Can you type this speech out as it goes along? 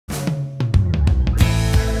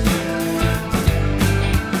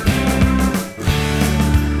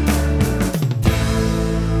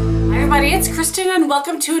Kristin and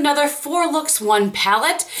welcome to another 4 Looks 1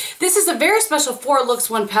 palette. This is a very special 4 Looks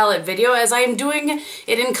 1 palette video as I am doing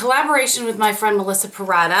it in collaboration with my friend Melissa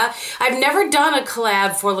Parada. I've never done a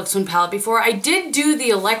collab 4 Looks 1 palette before. I did do the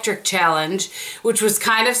electric challenge, which was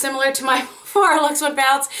kind of similar to my 4 Looks 1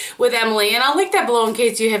 palettes with Emily, and I'll link that below in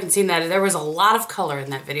case you haven't seen that. There was a lot of color in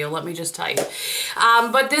that video, let me just tell you.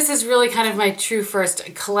 But this is really kind of my true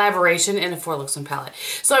first collaboration in a 4 Looks 1 palette.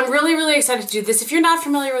 So I'm really excited to do this. If you're not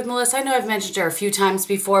familiar with Melissa, I know I've mentioned her a few times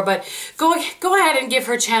before, but go ahead and give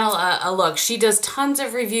her channel a look. She does tons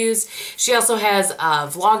of reviews. She also has a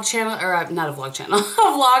vlog channel, or not a vlog channel, a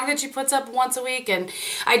vlog that she puts up once a week, and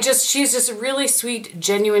she's just a really sweet,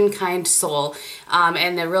 genuine, kind soul,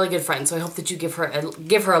 and a really good friend. So I hope that you give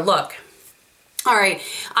her a look. All right,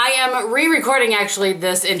 I am re-recording actually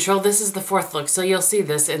this intro. This is the 4th look, so you'll see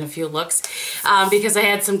this in a few looks because I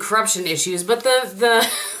had some corruption issues. But the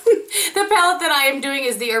palette that I am doing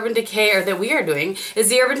is the Urban Decay, or that we are doing, is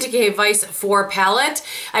the Urban Decay Vice 4 palette.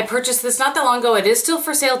 I purchased this not that long ago. It is still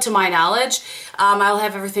for sale to my knowledge. I'll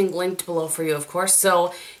have everything linked below for you, of course.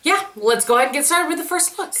 So yeah, let's go ahead and get started with the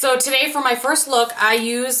first look. So today for my first look, I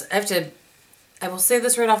will say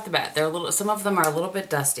this right off the bat. Some of them are a little bit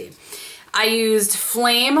dusty. I used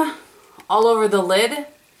Flame all over the lid.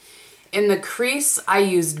 In the crease, I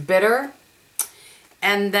used Bitter.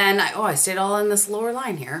 And then, I stayed all in this lower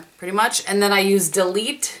line here, pretty much. And then I used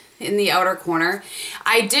Delete in the outer corner.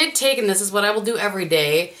 I did take, and this is what I will do every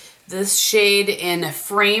day, this shade in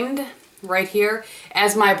Framed right here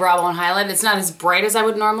as my brow bone highlight. It's not as bright as I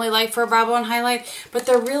would normally like for a brow bone highlight, but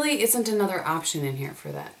there really isn't another option in here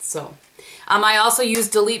for that. So, I also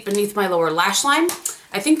used Delete beneath my lower lash line.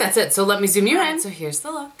 I think that's it, so let me zoom you in. So here's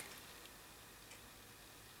the look.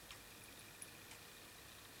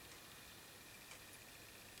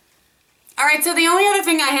 Alright, so the only other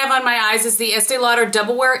thing I have on my eyes is the Estee Lauder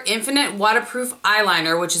Double Wear Infinite Waterproof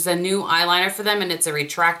Eyeliner, which is a new eyeliner for them, and it's a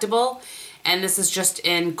retractable. And this is just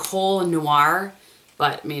in Coal Noir,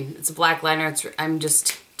 but I mean, it's a black liner. I'm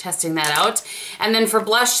just testing that out. And then for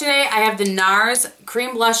blush today, I have the NARS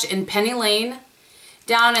Cream Blush in Penny Lane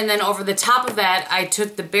down, and then over the top of that, I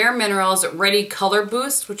took the Bare Minerals Ready Color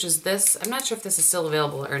Boost, which is this. I'm not sure if this is still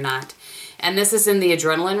available or not. And this is in the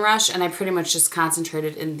Adrenaline Rush, and I pretty much just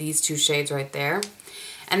concentrated in these 2 shades right there.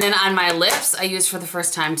 And then on my lips, I used for the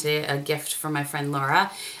first time today a gift from my friend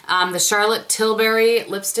Laura, the Charlotte Tilbury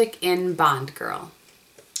lipstick in Bond Girl.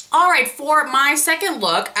 Alright, for my second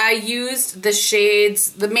look, I used the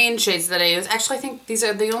shades, the main shades that I used. Actually, I think these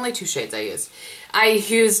are the only 2 shades I used. I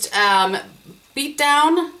used Beat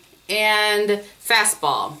Down and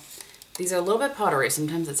Fastball. These are a little bit powdery.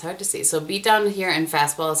 Sometimes it's hard to see. So Beat Down here and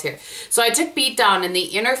Fastball is here. So I took Beat Down in the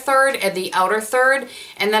inner third and the outer third,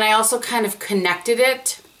 and then I also kind of connected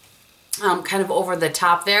it kind of over the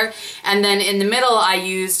top there. And then in the middle, I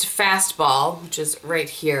used Fastball, which is right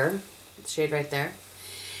here, the shade right there.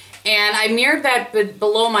 And I mirrored that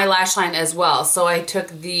below my lash line as well. So I took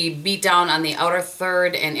the Beat Down on the outer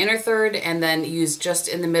third and inner third, and then used just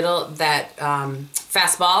in the middle that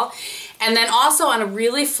Fastball. And then also on a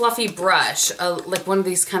really fluffy brush, like one of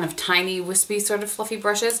these kind of tiny wispy sort of fluffy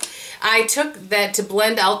brushes, I took that to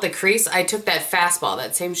blend out the crease. I took that Fastball,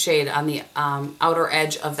 that same shade, on the outer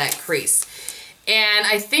edge of that crease. And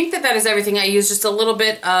I think that is everything. I used just a little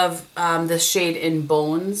bit of the shade in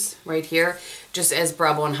Bones right here, just as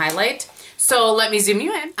brow bone highlight. So let me zoom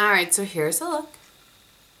you in. All right, so here's the look.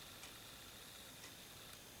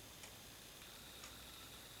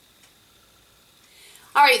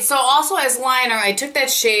 All right, so also as liner, I took that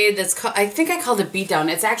shade that's, I think I called it Beat Down.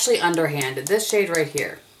 It's actually Underhanded, this shade right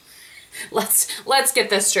here. Let's get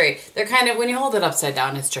this straight. They're kind of, when you hold it upside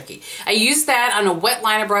down, it's tricky. I used that on a wet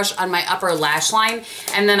liner brush on my upper lash line,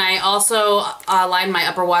 and then I also lined my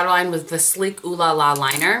upper waterline with the Sleek Ooh La La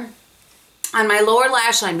liner. On my lower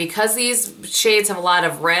lash line, because these shades have a lot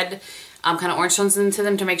of red, kind of orange tones into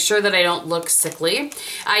them, to make sure that I don't look sickly,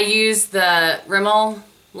 I used the Rimmel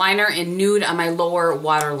liner in Nude on my lower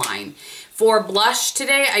waterline. For blush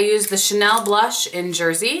today, I used the Chanel blush in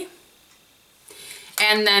Jersey.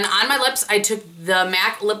 And then on my lips, I took the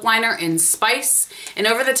MAC lip liner in Spice. And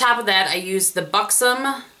over the top of that, I used the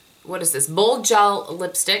Buxom, what is this, Bold Gel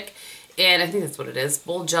lipstick. And I think that's what it is,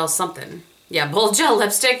 Bold Gel something. Yeah, Bold Gel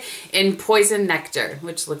lipstick in Poison Nectar,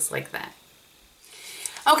 which looks like that.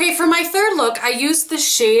 Okay, for my third look, I used the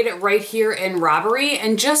shade right here in Robbery,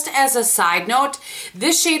 and just as a side note,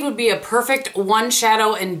 this shade would be a perfect one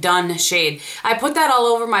shadow and done shade. I put that all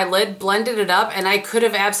over my lid, blended it up, and I could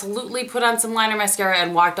have absolutely put on some liner mascara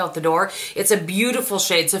and walked out the door. It's a beautiful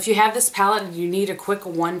shade, so if you have this palette and you need a quick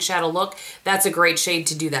one shadow look, that's a great shade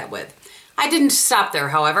to do that with. I didn't stop there,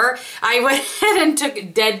 however. I went ahead and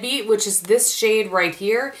took Deadbeat, which is this shade right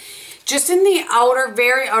here, just in the outer,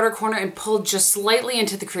 very outer corner, and pulled just slightly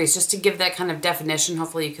into the crease, just to give that kind of definition.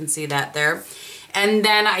 Hopefully you can see that there. And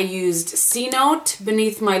then I used C-Note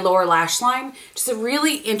beneath my lower lash line. Just a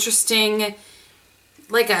really interesting,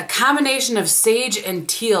 like a combination of sage and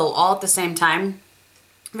teal all at the same time.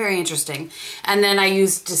 Very interesting. And then I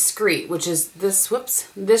used Discreet, which is this,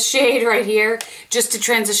 this shade right here, just to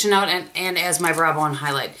transition out and as my brow bone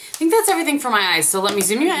highlight. I think that's everything for my eyes, so let me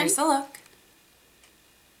zoom you in. Here's a look.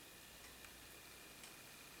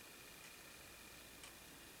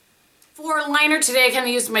 For liner today, I kind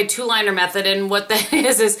of used my two-liner method, and what that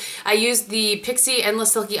is I used the Pixi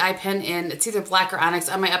Endless Silky Eye Pen in, it's either black or onyx,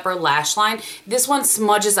 on my upper lash line. This one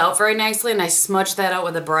smudges out very nicely, and I smudged that out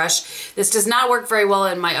with a brush. This does not work very well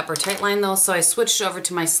in my upper tight line though, so I switched over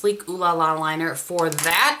to my sleek Ooh La La liner for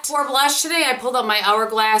that. For blush today, I pulled out my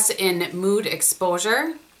Hourglass in Mood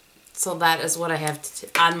Exposure. So that is what I have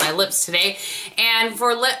on my lips today. And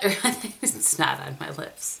for lip, it's not on my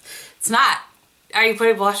lips. It's not. Are you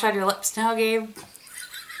putting blush on your lips now, Gabe?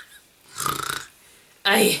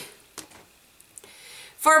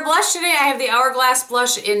 For blush today, I have the Hourglass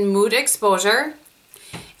blush in Mood Exposure.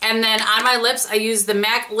 And then on my lips, I use the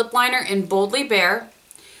MAC lip liner in Boldly Bare.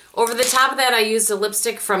 Over the top of that, I used a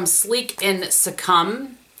lipstick from Sleek in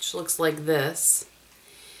Succumb, which looks like this.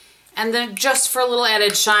 And then just for a little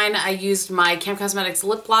added shine, I used my Camp Cosmetics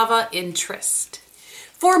Lip Lava in Tryst.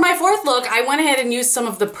 For my fourth look, I went ahead and used some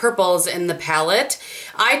of the purples in the palette.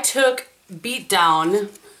 I took Beat Down,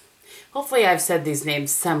 hopefully I've said these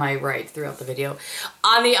names semi-right throughout the video,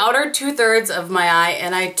 on the outer 2/3 of my eye,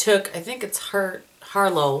 and I took, I think it's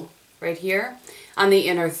Harlow right here, on the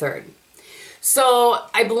inner third. So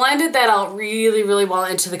I blended that out really, really well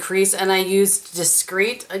into the crease, and I used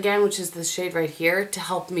Discreet, again, which is this shade right here, to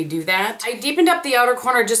help me do that. I deepened up the outer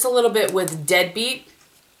corner just a little bit with Deadbeat.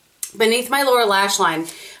 Beneath my lower lash line,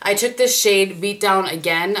 I took this shade, Beat Down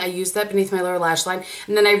again. I used that beneath my lower lash line.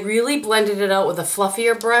 And then I really blended it out with a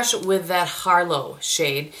fluffier brush with that Harlow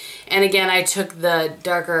shade. And again, I took the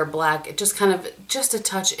darker black, just a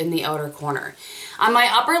touch in the outer corner. On my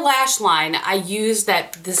upper lash line, I used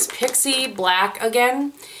this Pixi black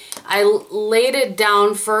again. I laid it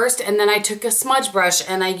down first, and then I took a smudge brush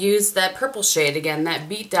and I used that purple shade again, that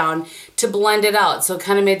Beat Down, to blend it out. So it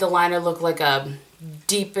kind of made the liner look like a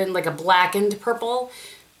deepened, like a blackened purple,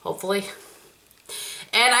 hopefully.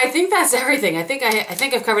 And I think that's everything. I think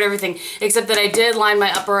I've covered everything, except that I did line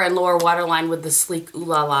my upper and lower waterline with the Sleek Ooh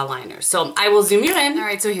La La liner. So I will zoom you in. All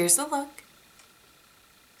right, so here's the look.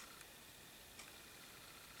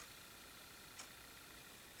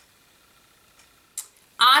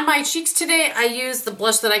 On my cheeks today, I used the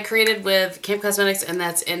blush that I created with Camp Cosmetics, and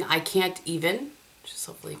that's in I Can't Even. Just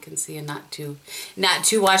hopefully you can see and not too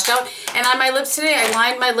washed out. And on my lips today, I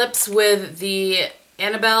lined my lips with the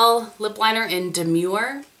Annabelle lip liner in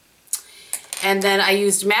Demure. And then I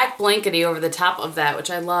used MAC Blankety over the top of that,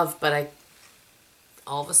 which I love, but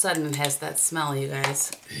all of a sudden it has that smell, you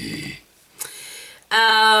guys.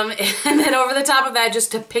 And then over the top of that,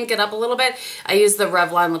 just to pink it up a little bit, I used the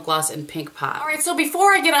Revlon lip gloss in Pink Pop. All right, so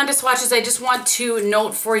before I get on to swatches, I just want to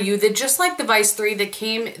note for you that just like the Vice 3,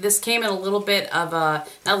 this came in a little bit of a,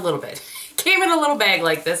 not a little bit, came in a little bag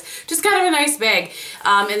like this, just kind of a nice bag.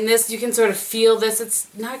 And this, you can sort of feel this. It's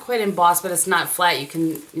not quite embossed, but it's not flat. You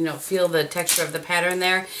can, feel the texture of the pattern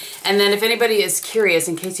there. And then if anybody is curious,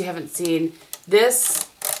 in case you haven't seen this,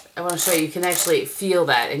 I want to show you. You can actually feel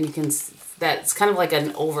that, and you can. That's kind of like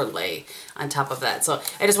an overlay on top of that. So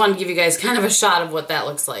I just wanted to give you guys kind of a shot of what that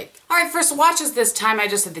looks like. All right, for swatches this time, I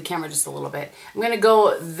just hit the camera just a little bit. I'm gonna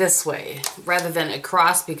go this way rather than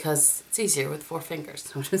across because it's easier with 4 fingers,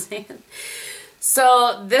 you know what I'm saying?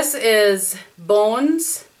 So this is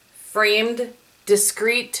Bones, Framed,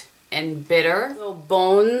 Discreet, and Bitter. So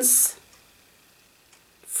Bones,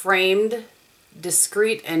 Framed,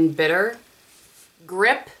 Discreet, and Bitter.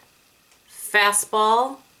 Grip,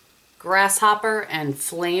 Fastball, Grasshopper, and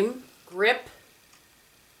Flame. Grip,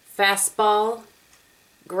 Fastball,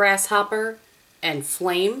 Grasshopper, and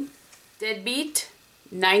Flame. Deadbeat,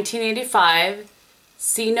 1985,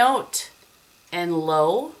 C-Note, and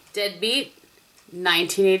Low. Deadbeat,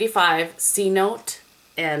 1985, C-Note,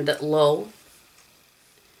 and Low.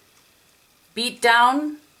 Beat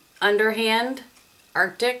Down, Underhand,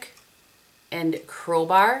 Arctic, and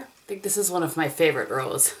Crowbar. I think this is one of my favorite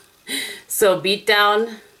rows. So Beat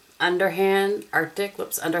Down, Underhand, Arctic,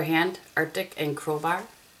 Underhand, Arctic, and Crowbar.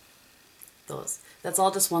 That's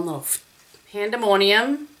all just one little.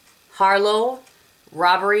 Pandemonium, Harlow,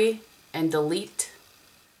 Robbery, and Delete.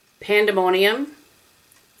 Pandemonium,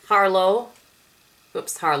 Harlow,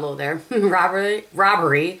 Oops, Harlow there.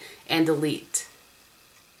 Robbery, and Delete.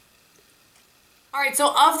 Alright, so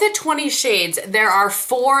of the 20 shades, there are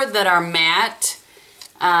 4 that are matte.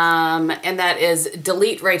 And that is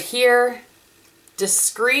Delete right here,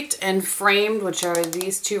 Discreet and Framed, which are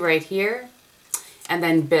these 2 right here. And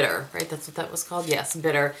then Bitter, right? That's what that was called? Yes,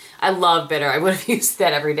 Bitter. I love Bitter. I would have used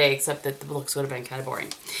that every day, except that the looks would have been kind of boring.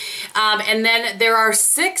 And then there are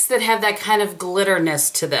 6 that have that kind of glitterness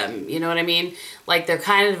to them. You know what I mean? Like they're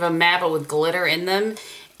kind of a matte, but with glitter in them.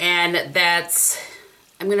 And that's,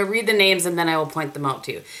 I'm going to read the names and then I will point them out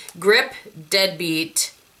to you. Grip,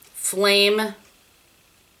 Deadbeat, Flame,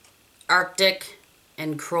 Arctic,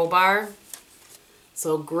 and Crowbar.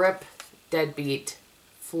 So Grip, Deadbeat,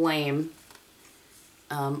 Flame,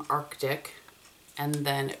 Arctic, and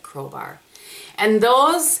then Crowbar. And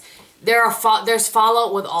those, there's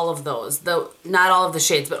fallout with all of those. Not all of the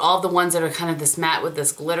shades, but all of the ones that are kind of this matte with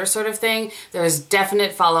this glitter sort of thing. There's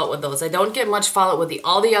definite fallout with those. I don't get much fallout with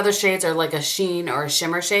all the other shades are like a sheen or a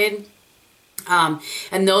shimmer shade.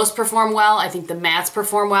 And those perform well. I think the mattes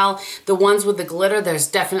perform well. The ones with the glitter, there's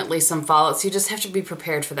definitely some fallout. So you just have to be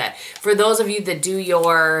prepared for that. For those of you that do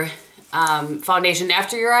your foundation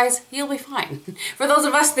after your eyes, you'll be fine. For those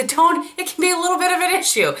of us that don't, it can be a little bit of an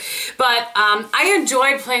issue. But I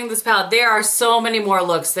enjoyed playing this palette. There are so many more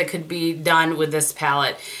looks that could be done with this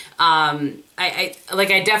palette. I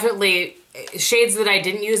definitely, shades that I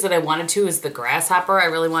didn't use that I wanted to is the Grasshopper. I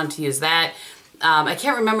really wanted to use that. I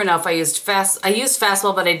can't remember now if I used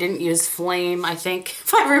Fastball, but I didn't use Flame, I think,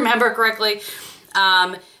 if I remember correctly.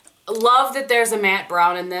 Love that there's a matte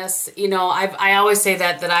brown in this. You know, I always say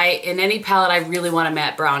that in any palette, I really want a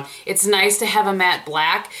matte brown. It's nice to have a matte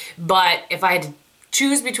black, but if I had to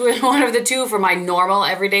choose between one of the 2 for my normal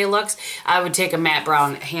everyday looks, I would take a matte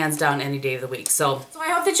brown hands down any day of the week. So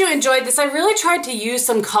I hope that you enjoyed this. I really tried to use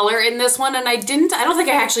some color in this one, and I don't think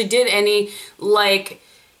I actually did any, like,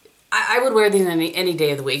 I would wear these any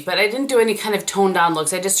day of the week, but I didn't do any kind of toned down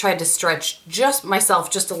looks. I just tried to stretch myself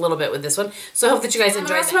just a little bit with this one. So I hope that you guys enjoyed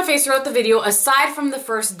the rest of my face throughout the video, aside from the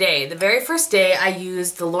first day. The very first day, I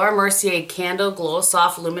used the Laura Mercier Candle Glow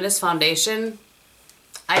Soft Luminous Foundation.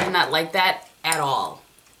 I did not like that at all.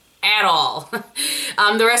 At all.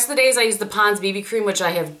 The rest of the days, I used the Pond's BB Cream, which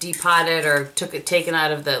I have depotted or taken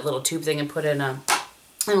out of the little tube thing and put in a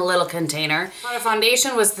little container. For the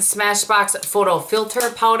foundation was the Smashbox Photo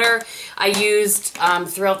Filter Powder. I used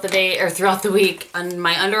throughout the day or throughout the week on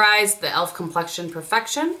my under eyes the e.l.f. Complexion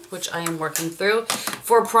Perfection, which I am working through.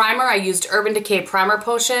 For primer, I used Urban Decay Primer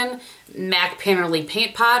Potion, MAC Painterly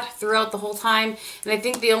Paint Pot throughout the whole time. And I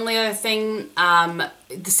think the only other thing, the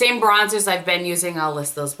same bronzers I've been using, I'll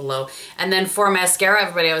list those below. And then for mascara,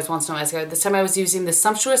 everybody always wants to know mascara. This time I was using the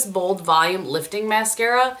Sumptuous Bold Volume Lifting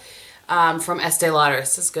Mascara. From Estee Lauder.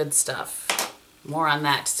 This is good stuff. More on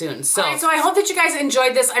that soon. So I hope that you guys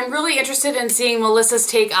enjoyed this. I'm really interested in seeing Melissa's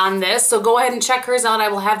take on this. So go ahead and check hers out. I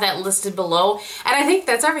will have that listed below. And I think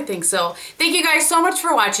that's everything. So thank you guys so much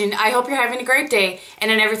for watching. I hope you're having a great day.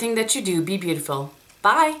 And in everything that you do, be beautiful.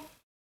 Bye.